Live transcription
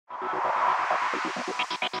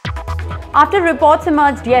After reports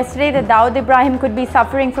emerged yesterday that Dawood Ibrahim could be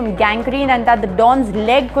suffering from gangrene and that the Don's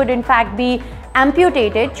leg could in fact be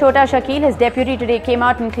amputated, Chota Shakil, his deputy, today came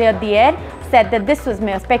out and cleared the air, said that this was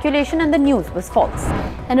mere speculation and the news was false.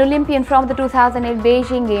 An Olympian from the 2008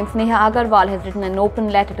 Beijing Games, Neha Agarwal, has written an open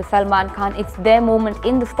letter to Salman Khan. It's their moment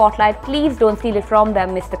in the spotlight. Please don't steal it from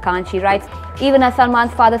them, Mr. Khan, she writes, even as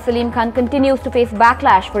Salman's father Salim Khan continues to face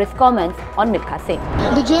backlash for his comments on Milkha Singh.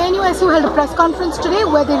 The JNUSU held a press conference today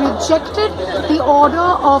where they rejected the order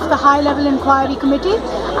of the high-level inquiry committee,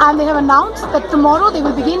 and they have announced that tomorrow they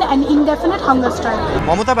will begin an indefinite hunger strike.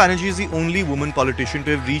 Mamata Banerjee is the only woman politician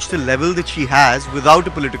to have reached the level that she has without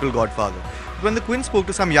a political godfather. When the Quint spoke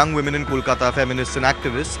to some young women in Kolkata, feminists and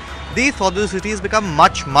activists, they thought the city has become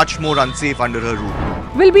much more unsafe under her rule.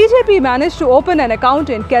 Will BJP manage to open an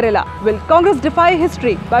account in Kerala? Will Congress defy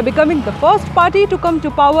history by becoming the first party to come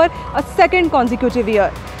to power a second consecutive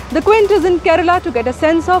year? The Quint is in Kerala to get a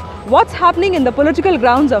sense of what's happening in the political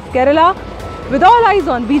grounds of Kerala. With all eyes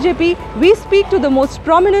on BJP, we speak to the most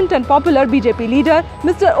prominent and popular BJP leader,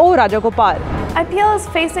 Mr. O. Rajagopal. IPL is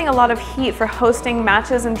facing a lot of heat for hosting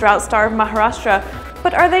matches in drought-starved Maharashtra,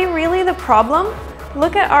 but are they really the problem?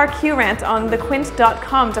 Look at our QWrap on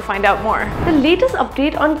thequint.com to find out more. The latest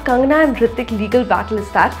update on Kangana and Hrithik legal battle is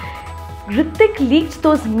that Hrithik leaked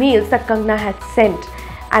those mails that Kangana had sent,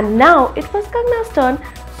 and now it was Kangana's turn,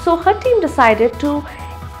 so her team decided to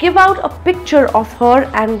give out a picture of her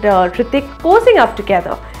and Hrithik posing up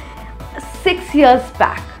together 6 years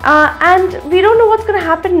back. And we don't know what's going to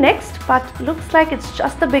happen next, but looks like it's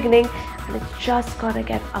just the beginning and it's just going to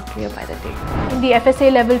get uglier by the day. In the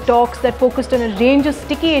FSA level talks that focused on a range of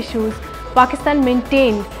sticky issues, Pakistan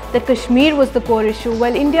maintained that Kashmir was the core issue,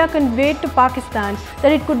 while India conveyed to Pakistan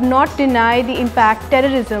that it could not deny the impact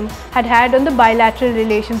terrorism had had on the bilateral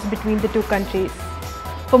relations between the two countries.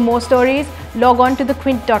 For more stories, log on to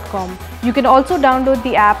thequint.com. You can also download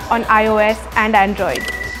the app on iOS and Android.